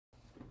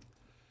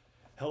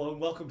Hello and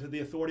welcome to the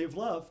Authority of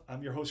Love.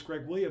 I'm your host,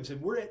 Greg Williams,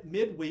 and we're at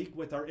midweek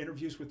with our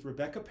interviews with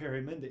Rebecca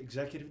Perryman, the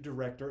Executive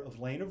Director of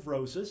Lane of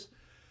Roses.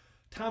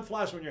 Time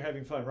flies when you're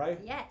having fun, right?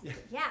 Yes,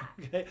 yeah.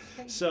 Okay.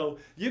 So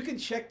you can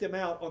check them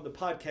out on the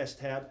podcast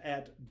tab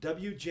at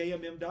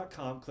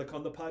wjmm.com. Click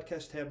on the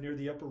podcast tab near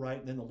the upper right,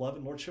 and then the Love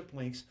and Lordship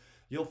links.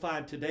 You'll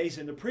find today's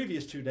and the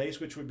previous 2 days,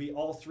 which would be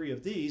all 3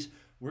 of these.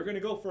 We're going to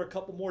go for a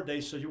couple more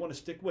days, so you want to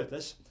stick with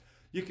us.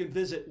 You can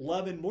visit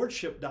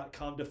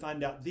loveandlordship.com to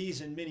find out these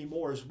and many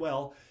more as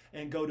well.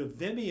 And go to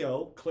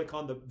Vimeo, click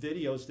on the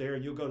videos there,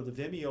 and you'll go to the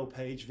Vimeo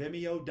page,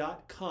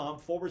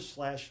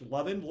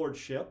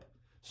 vimeo.com/loveandlordship.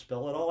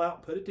 Spell it all out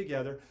and put it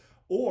together.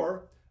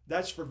 Or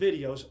that's for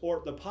videos,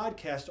 or the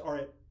podcasts are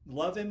at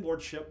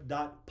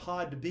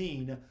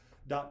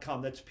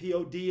loveandlordship.podbean.com. That's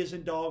P-O-D as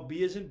in dog,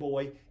 B as in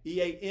boy,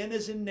 E-A-N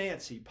as in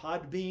Nancy,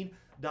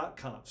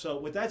 podbean.com. So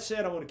with that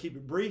said, I want to keep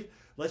it brief.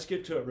 Let's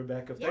get to it,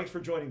 Rebecca. Yeah. Thanks for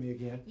joining me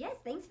again. Yes,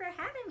 thanks for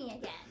having me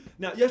again.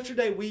 Now,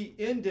 yesterday we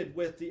ended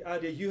with the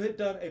idea, you had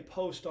done a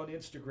post on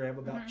Instagram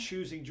about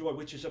choosing joy,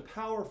 which is a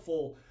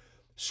powerful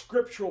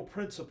scriptural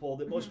principle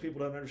that most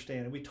people don't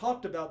understand. And we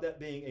talked about that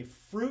being a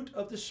fruit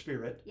of the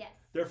Spirit. Yes.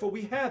 Therefore,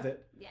 we have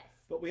it, Yes.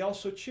 but we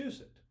also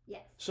choose it.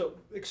 Yes. So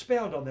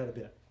expound on that a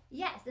bit.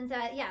 Yes, and so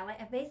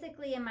like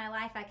basically in my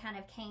life I kind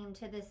of came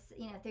to this,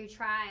 through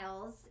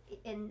trials.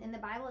 In the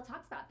Bible it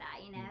talks about that,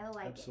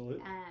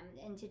 Absolutely.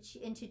 And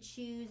to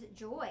choose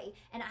joy.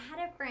 And I had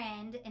a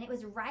friend, and it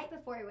was right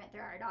before we went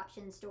through our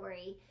adoption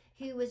story,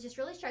 who was just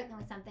really struggling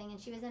with something,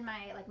 and she was in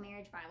my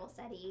marriage Bible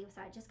study.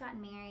 So I had just gotten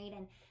married,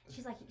 and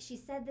she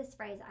said this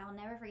phrase I'll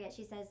never forget.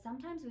 She says,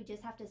 "Sometimes we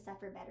just have to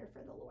suffer better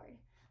for the Lord."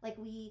 Like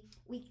we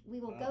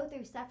will go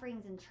through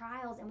sufferings and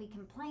trials, and we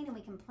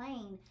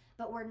complain,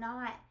 but we're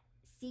not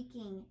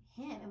seeking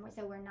Him, and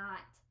so we're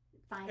not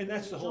finding. And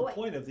that's the joy. whole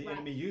point of the Right.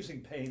 enemy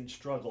using pain and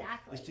struggle,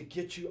 Exactly. is to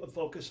get you a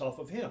focus off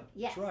of Him.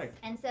 Yes. That's right.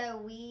 And so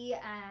we,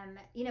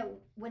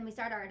 when we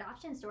started our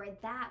adoption story,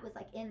 that was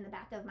in the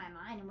back of my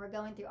mind, and we're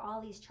going through all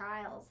these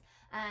trials,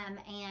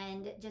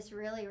 and just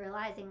really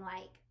realizing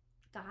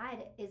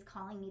God is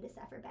calling me to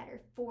suffer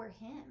better for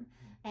Him,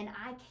 and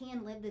I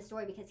can live this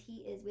story because He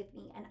is with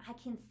me, and I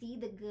can see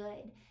the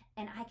good,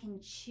 and I can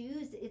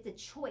choose. It's a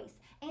choice,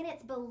 and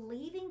it's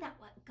believing that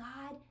what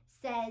God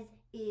says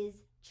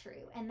is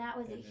true. And that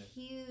was a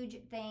huge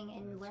thing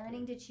in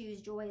learning to choose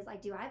joy. Is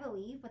do I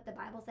believe what the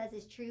Bible says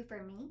is true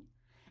for me?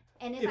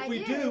 And if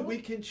we do, we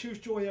can choose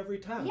joy every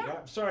time. Yeah.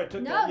 Right? Sorry, I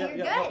took no, that. you're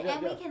good.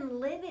 Yeah. We can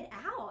live it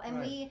out, and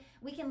Right.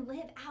 we can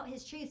live out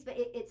His truths. But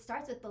it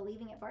starts with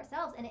believing it for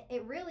ourselves, and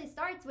it really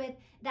starts with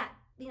that.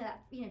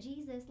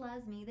 Jesus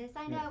loves me. This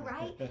I know,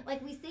 right?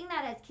 We sing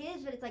that as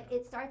kids, but it's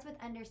it starts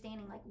with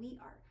understanding we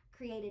are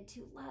created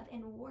to love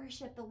and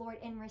worship the Lord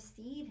and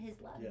receive His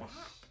love back.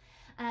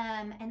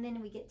 And then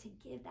we get to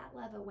give that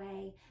love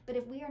away. But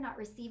if we are not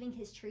receiving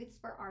His truths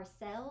for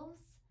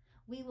ourselves,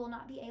 we will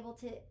not be able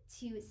to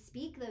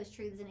speak those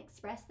truths and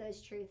express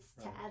those truths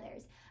to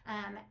others.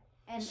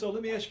 And so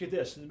let me ask you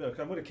this in a minute.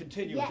 I'm going to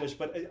continue Yes. with this,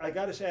 but I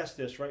got to ask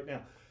this right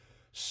now.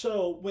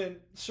 So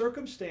when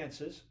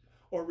circumstances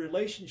or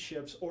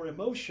relationships or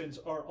emotions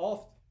are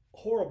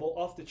horrible,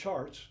 off the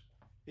charts,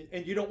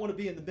 and you don't want to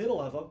be in the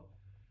middle of them,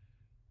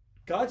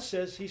 God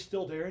says He's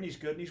still there and He's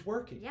good and He's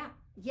working. Yeah.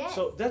 Yes.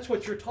 So that's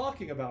what you're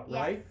talking about,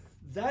 right? Yes.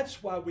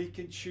 That's why we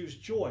can choose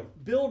joy.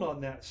 Build on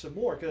that some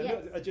more, because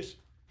Yes.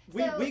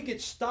 we get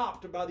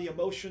stopped by the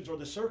emotions or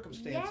the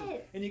circumstances,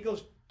 Yes. and He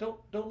goes, don't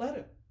let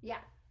it.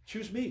 Yeah.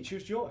 Choose me,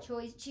 choose joy.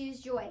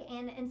 Choose joy.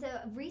 And so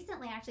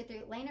recently, actually,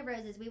 through Lane of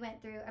Roses, we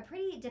went through a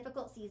pretty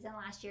difficult season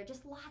last year.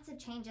 Just lots of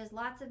changes,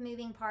 lots of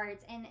moving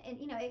parts, and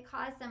it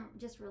caused some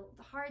just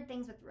hard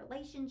things with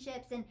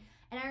relationships. And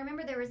I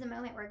remember there was a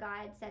moment where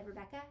God said,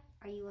 "Rebecca,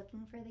 are you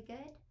looking for the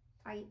good?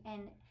 Are you?"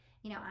 And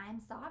I'm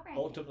sovereign.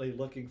 Ultimately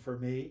looking for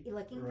me.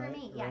 Looking for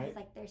me. Yeah, He's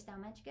like, there's so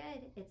much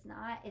good. It's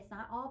not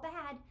all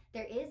bad.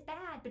 There is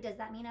bad, but does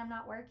that mean I'm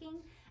not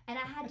working? And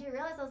I had to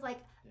realize, I was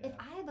like, if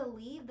I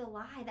believe the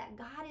lie that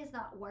God is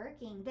not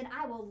working, then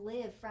I will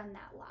live from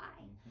that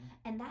lie.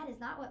 And that is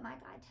not what my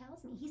God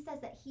tells me. He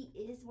says that He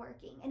is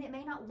working. And it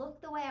may not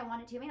look the way I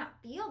want it to. It may not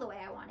feel the way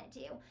I want it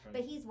to.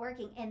 But He's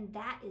working. And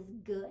that is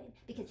good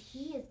because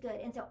He is good.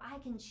 And so I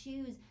can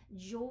choose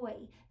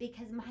joy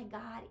because my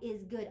God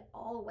is good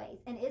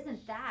always. And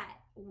isn't that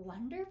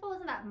wonderful?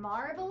 Isn't that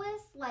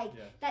marvelous?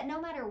 That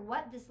no matter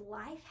what this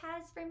life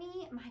has for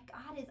me, my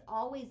God is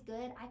always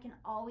good. I can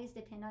always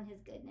depend on His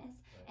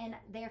goodness. And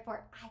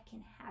therefore I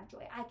can have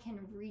joy. I can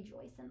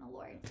rejoice in the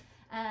Lord.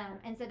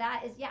 And so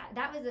that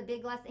was a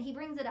big lesson. He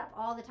brings it up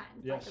all the time.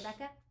 It's Yes.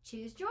 Rebecca,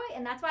 choose joy.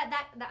 And that's why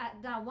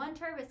that one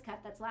Tervis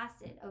cup that's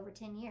lasted over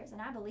 10 years.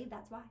 And I believe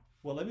that's why.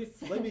 Well, let me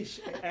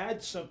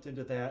add something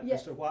to that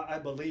as to why I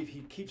believe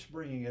he keeps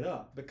bringing it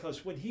up.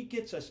 Because when he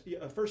gets us,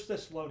 1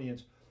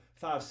 Thessalonians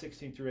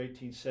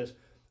 5:16-18 says,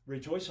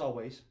 "Rejoice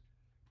always,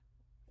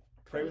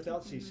 pray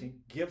without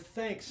ceasing, give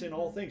thanks in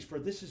all things, for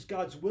this is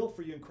God's will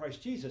for you in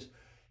Christ Jesus."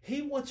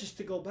 He wants us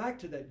to go back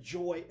to that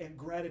joy and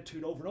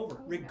gratitude over and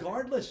over,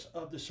 regardless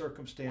of the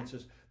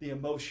circumstances, the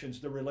emotions,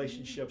 the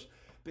relationships.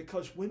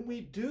 Because when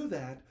we do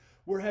that,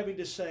 we're having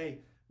to say,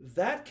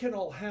 that can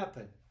all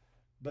happen,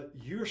 but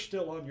you're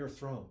still on your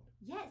throne.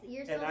 Yes,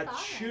 you're still And I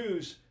sovereign.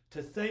 choose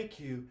to thank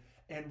you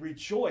and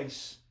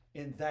rejoice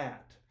in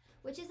that.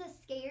 Which is a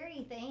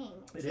scary thing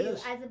It too,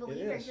 is. as a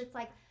believer. It is. It's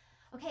like,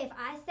 okay, if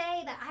I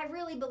say that I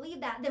really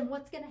believe that, then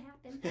what's going to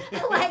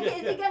happen? Like,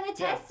 is he going to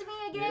test me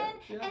again?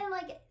 Yeah. And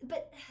like,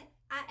 but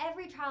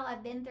every trial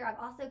I've been through, I've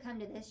also come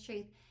to this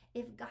truth.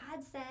 If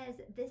God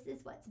says this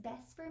is what's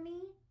best for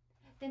me,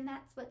 then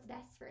that's what's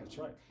best for That's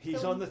me. right.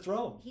 He's So on the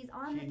throne. He's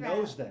on the He throne.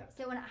 knows that.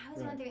 So when I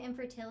was going through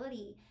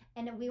infertility,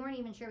 and we weren't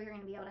even sure we were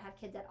going to be able to have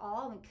kids at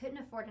all, we couldn't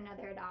afford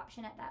another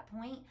adoption at that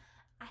point.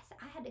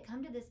 I had to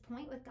come to this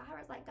point with God where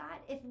I was like, God,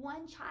 if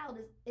one child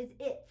is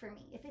it for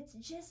me, if it's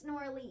just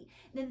Nora Lee,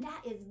 then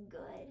that is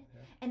good.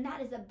 Yeah. And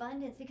that is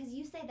abundance, because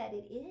you say that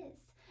it is.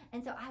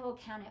 And so I will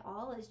count it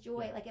all as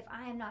joy. Yeah. Like if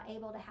I am not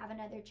able to have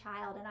another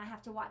child and I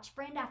have to watch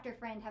friend after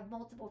friend have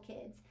multiple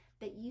kids,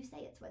 but you say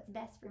it's what's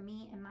best for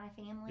me and my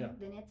family,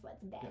 then it's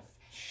what's best.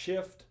 Yeah.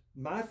 Shift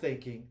my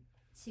thinking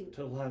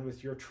to align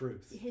with your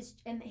truth.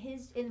 And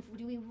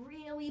do we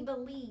really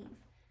believe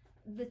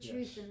the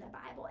truth in the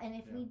Bible? And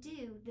if we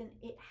do, then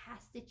it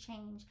has to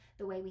change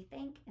the way we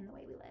think and the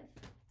way we live.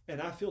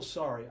 And I feel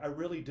sorry. I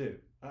really do.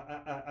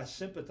 I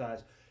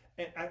sympathize.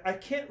 And I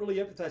can't really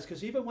empathize,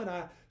 because even when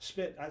I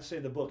spent, I'd say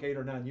in the book, 8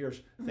 or 9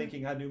 years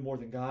thinking I knew more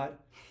than God,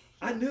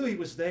 I knew he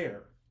was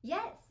there.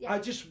 Yes. I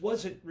just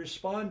wasn't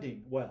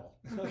responding well,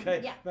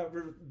 okay?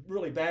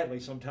 Really badly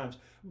sometimes.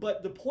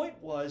 But the point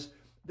was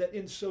that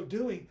in so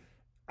doing,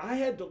 I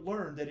had to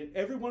learn that in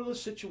every one of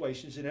those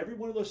situations, in every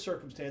one of those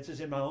circumstances,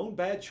 in my own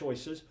bad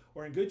choices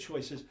or in good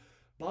choices,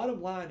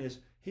 bottom line is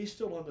he's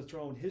still on the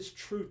throne. His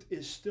truth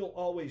is still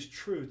always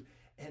truth.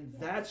 And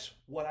that's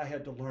what I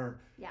had to learn.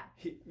 Yeah.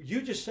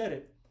 You just said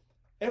it.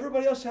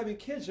 Everybody else having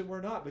kids and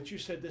we're not, but you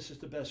said this is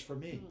the best for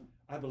me.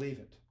 I believe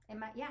it.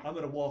 I'm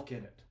going to walk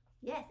in it.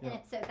 Yes, and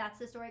so that's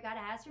the story God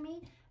has for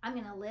me. I'm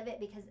going to live it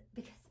because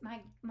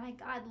my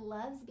God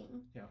loves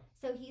me. Yeah.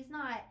 So he's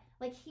not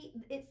like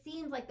it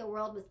seems like the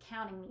world was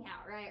counting me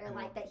out, right? Or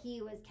like that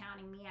he was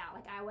counting me out.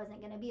 Like I wasn't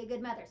going to be a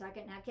good mother, so I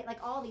couldn't have kids. Like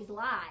all these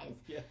lies.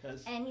 Yes.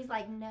 And he's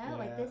like, no,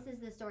 like this is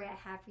the story I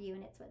have for you,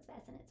 and it's what's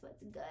best and it's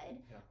what's good.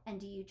 Yeah.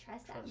 And do you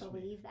trust that and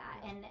believe that?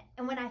 Yeah.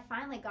 And when I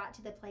finally got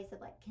to the place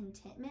of like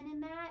contentment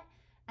in that,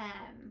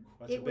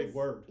 that's a big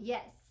word.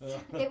 Yes,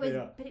 it was,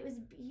 but it was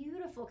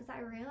beautiful because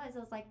I realized I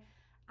was like,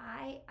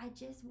 I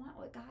just want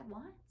what God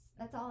wants.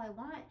 That's all I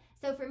want.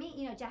 So for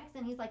me,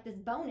 Jackson, he's like this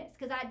bonus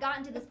because I had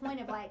gotten to this point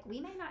of like, we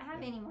may not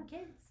have any more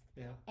kids.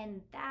 Yeah.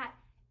 And that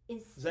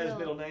is that his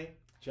middle name?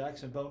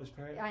 Jackson Bonus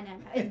Perry? I know.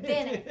 It's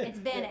Bennett. It's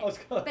Bennett.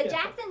 But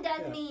Jackson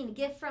does mean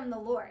gift from the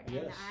Lord.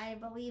 And I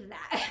believe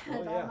that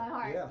with all my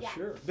heart. Yeah,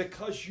 sure.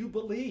 Because you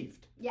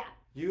believed. Yeah.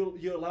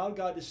 You allowed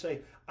God to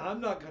say,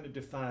 I'm not going to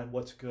define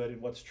what's good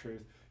and what's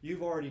truth.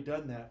 You've already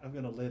done that. I'm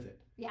going to live it.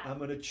 Yeah. I'm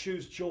going to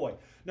choose joy.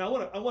 Now,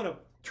 I want to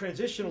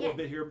transition a little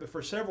bit here, but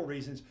for several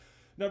reasons.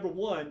 Number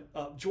one,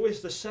 joy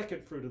is the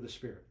second fruit of the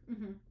Spirit.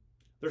 Mm-hmm.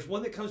 There's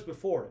one that comes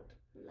before it.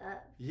 Love.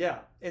 Yeah.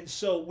 And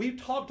so we've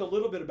talked a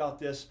little bit about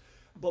this,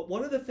 but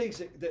one of the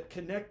things that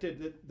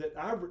connected, that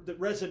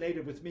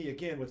resonated with me,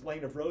 again, with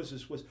Lane of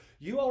Roses, was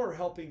you all are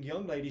helping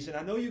young ladies, and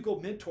I know you go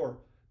mentor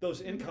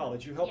those in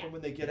college. You help them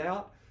when they get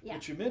out,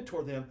 but you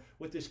mentor them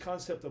with this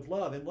concept of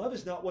love. And love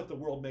is not what the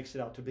world makes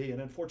it out to be.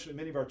 And unfortunately,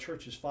 many of our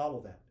churches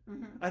follow that.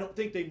 Mm-hmm. I don't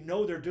think they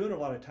know they're doing it a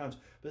lot of times,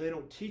 but they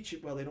don't teach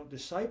it well. They don't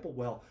disciple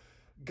well.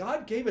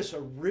 God gave us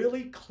a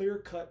really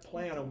clear-cut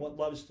plan on what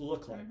love is to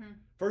look like. Mm-hmm.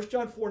 1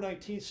 John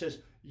 4:19 says,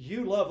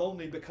 you love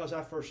only because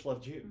I first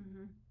loved you.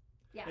 Mm-hmm.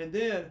 Yeah. And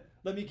then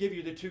let me give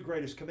you the two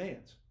greatest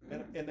commands.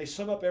 Mm-hmm. And they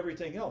sum up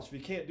everything else. If you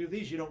can't do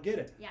these, you don't get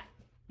it. Yeah.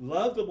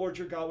 Love the Lord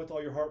your God with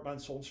all your heart,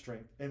 mind, soul, and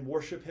strength, and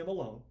worship him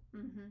alone.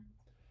 Mm-hmm.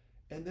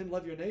 And then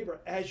love your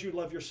neighbor as you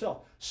love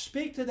yourself.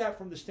 Speak to that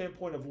from the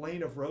standpoint of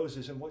Lane of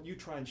Roses and what you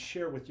try and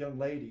share with young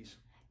ladies.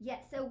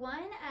 Yes, so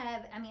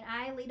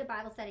I lead a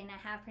Bible study, and I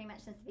have pretty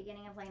much since the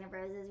beginning of Lane of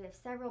Roses. We have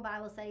several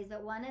Bible studies,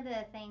 but one of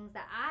the things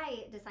that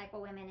I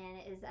disciple women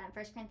in is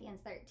 1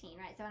 Corinthians 13,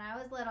 right? So when I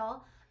was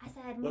little, I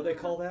said, what do they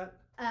call that?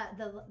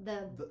 The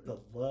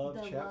love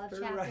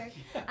chapter. Right?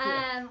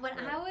 When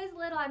I was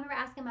little, I remember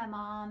asking my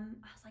mom,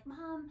 I was like,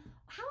 Mom,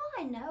 how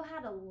will I know how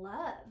to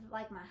love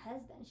like my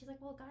husband? She's like,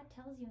 well, God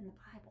tells you in the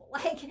Bible.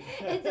 Like,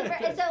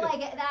 so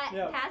like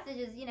that passage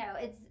is,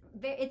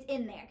 it's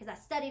in there because I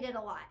studied it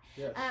a lot.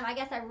 Yes. I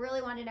guess I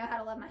really wanted to know how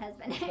to love my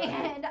husband.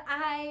 And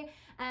I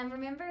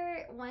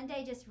remember one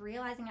day just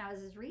realizing I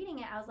was just reading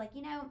it. I was like,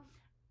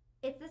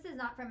 this is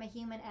not from a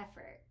human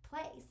effort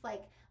place.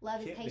 Like,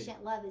 love is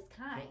patient, love is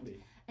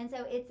kind. And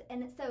so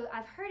so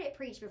I've heard it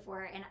preached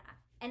before,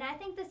 and I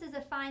think this is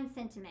a fine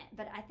sentiment,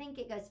 but I think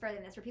it goes further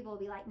than this, where people will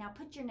be like, now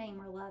put your name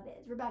where love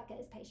is. Rebecca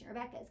is patient.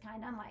 Rebecca is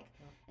kind. I'm like,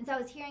 and so I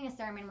was hearing a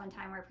sermon one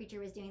time where a preacher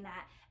was doing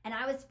that, and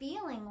I was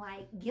feeling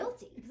like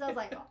guilty because I was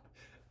like,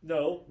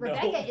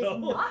 Rebecca is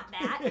not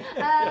that.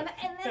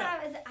 And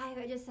then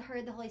I just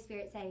heard the Holy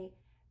Spirit say,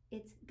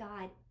 it's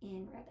God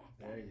in Rebecca.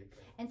 There you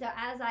go. And so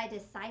as I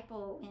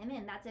disciple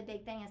women, that's a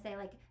big thing. I say,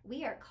 like,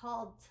 we are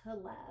called to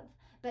love,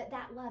 but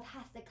that love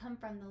has to come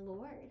from the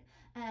Lord.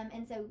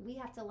 And so we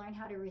have to learn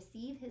how to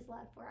receive his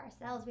love for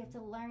ourselves. We have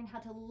to learn how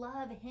to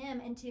love him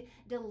and to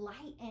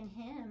delight in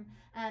him,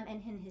 and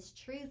in his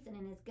truths and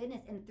in his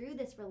goodness. And through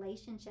this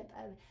relationship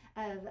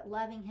of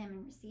loving him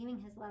and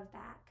receiving his love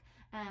back,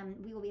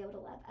 we will be able to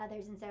love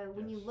others. And so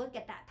when you look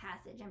at that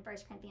passage in 1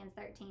 Corinthians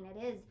 13,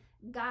 it is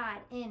God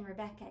in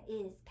Rebecca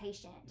is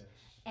patient. Yes.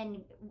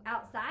 And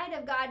outside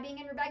of God being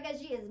in Rebecca,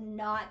 she is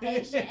not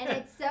patient. And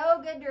it's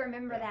so good to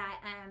remember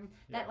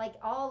that like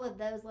all of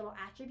those little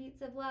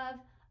attributes of love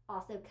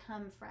also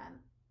come from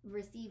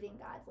receiving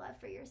God's love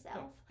for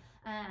yourself.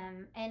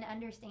 And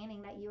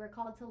understanding that you are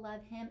called to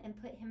love him and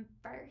put him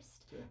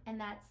first. Yeah.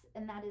 And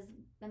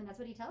that's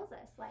what he tells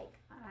us. Like,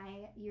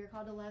 you're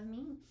called to love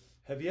me.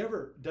 Have you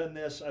ever done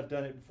this? I've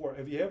done it before.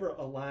 Have you ever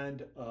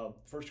aligned 1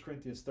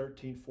 Corinthians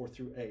 13, 4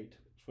 through 8, is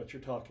what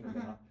you're talking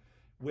about,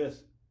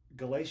 with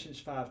Galatians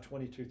 5,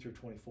 22 through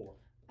 24,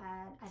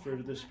 fruit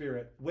of the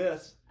Spirit,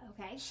 with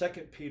 2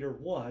 Peter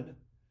 1,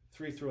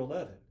 3 through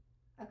 11.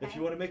 Okay. If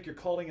you want to make your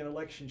calling and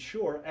election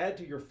sure, add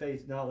to your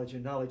faith knowledge,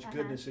 and knowledge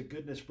goodness, and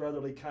goodness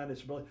brotherly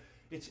kindness.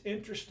 It's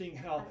interesting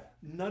how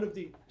none of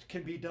these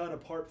can be done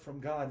apart from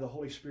God, the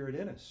Holy Spirit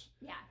in us.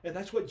 Yeah. And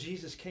that's what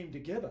Jesus came to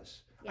give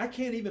us. Yeah. I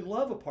can't even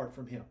love apart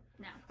from him.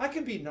 No. I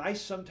can be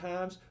nice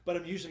sometimes, but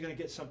I'm usually going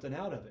to get something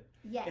out of it.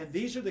 Yes. And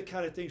these are the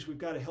kind of things we've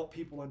got to help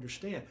people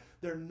understand.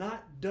 They're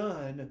not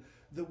done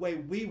the way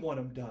we want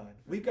them done.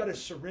 We've got to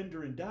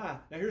surrender and die.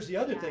 Now, here's the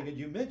other thing, and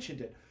you mentioned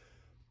it.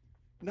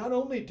 Not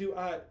only do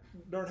I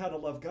learn how to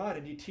love God,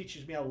 and he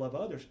teaches me how to love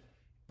others,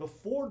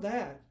 before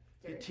that,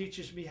 he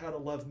teaches me how to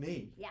love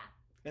me. Yeah.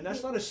 And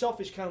that's not a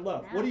selfish kind of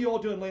love. No. What are you all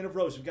doing, Lane of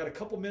Rose? We've got a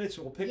couple minutes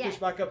and we'll pick this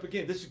back up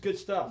again. This is good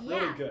stuff. Yeah.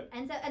 Really good.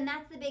 And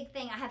that's the big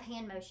thing. I have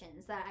hand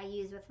motions that I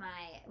use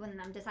when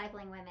I'm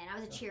discipling women. I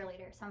was a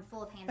cheerleader, so I'm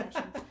full of hand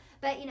motions.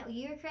 But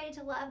you're created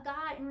to love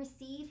God and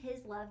receive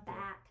his love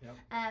back. Yep.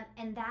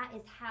 And that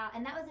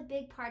was a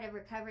big part of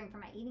recovering from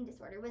my eating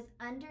disorder, was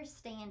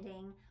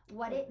understanding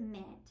what it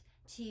meant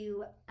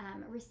to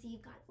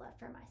receive God's love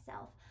for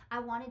myself. I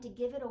wanted to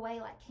give it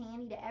away like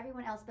candy to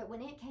everyone else, but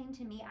when it came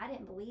to me, I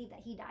didn't believe that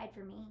he died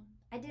for me.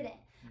 I didn't.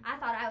 I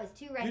thought I was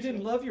too wretched. You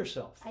didn't love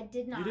yourself. I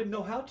did not. You didn't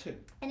know how to.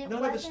 And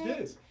none of us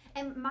do.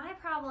 And my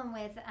problem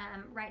with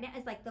right now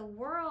is like the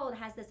world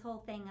has this whole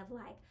thing of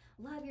like,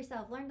 love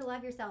yourself, learn to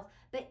love yourself,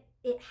 but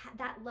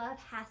that love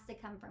has to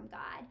come from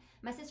God.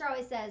 My sister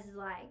always says,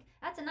 like,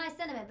 that's a nice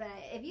sentiment, but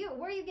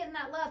where are you getting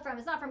that love from?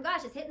 It's not from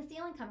God, it's hitting the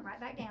ceiling, coming right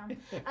back down.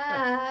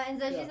 And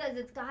so she says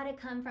it's got to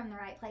come from the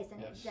right place,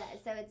 and it does.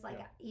 So it's like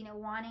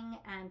wanting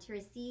to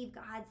receive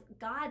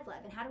God's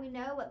love. And how do we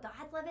know what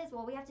God's love is?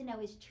 Well, we have to know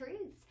his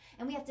truths,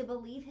 and we have to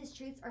believe his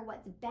truths are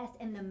what's best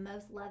and the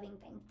most loving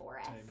thing for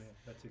us. Amen.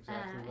 That's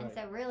exactly right. And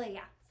so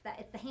really,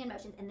 it's the hand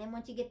motions. And then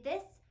once you get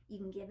this, you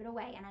can give it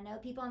away. And I know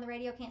people on the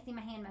radio can't see my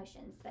hand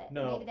motions, but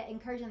maybe that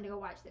encourage them to go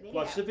watch the video.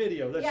 Watch the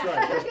video. That's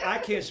right. I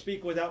can't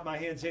speak without my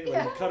hands anyway.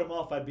 Yeah. You cut them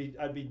off, I'd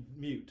be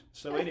mute.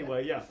 So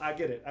anyway, I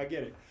get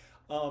it.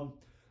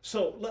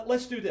 So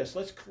let's do this.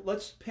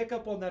 Let's pick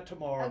up on that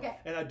tomorrow. Okay.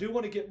 And I do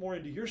want to get more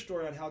into your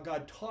story on how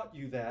God taught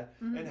you that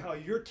and how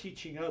you're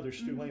teaching others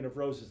through Lane of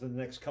Roses in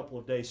the next couple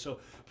of days. So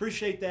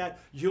appreciate that.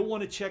 You'll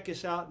want to check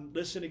us out and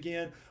listen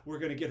again. We're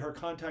going to get her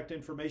contact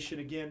information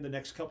again the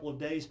next couple of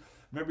days.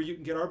 Remember, you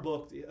can get our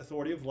book, The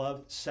Authority of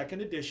Love,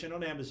 2nd edition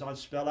on Amazon.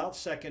 Spell out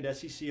second,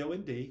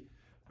 S-E-C-O-N-D.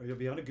 Or you'll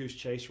be on a goose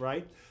chase,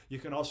 right? You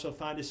can also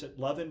find us at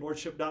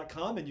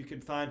loveandlordship.com, and you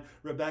can find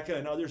Rebecca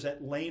and others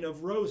at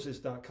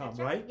laneofroses.com,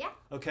 right? Yeah.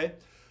 Okay.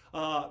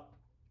 Let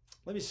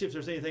me see if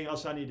there's anything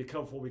else I need to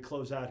cover before we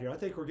close out here. I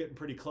think we're getting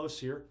pretty close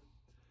here.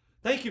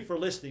 Thank you for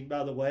listening,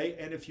 by the way.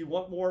 And if you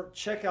want more,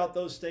 check out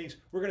those things.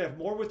 We're going to have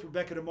more with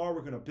Rebecca tomorrow.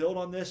 We're going to build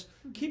on this.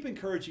 Keep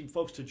encouraging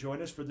folks to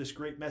join us for this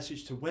great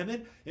message to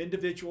women,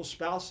 individuals,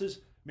 spouses,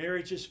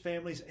 marriages,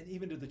 families, and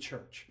even to the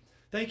church.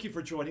 Thank you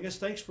for joining us.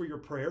 Thanks for your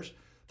prayers.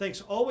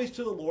 Thanks always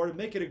to the Lord, and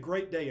make it a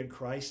great day in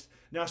Christ.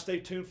 Now stay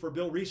tuned for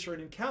Bill Reeser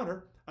and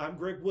Encounter. I'm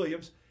Greg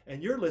Williams,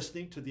 and you're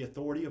listening to The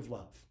Authority of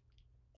Love.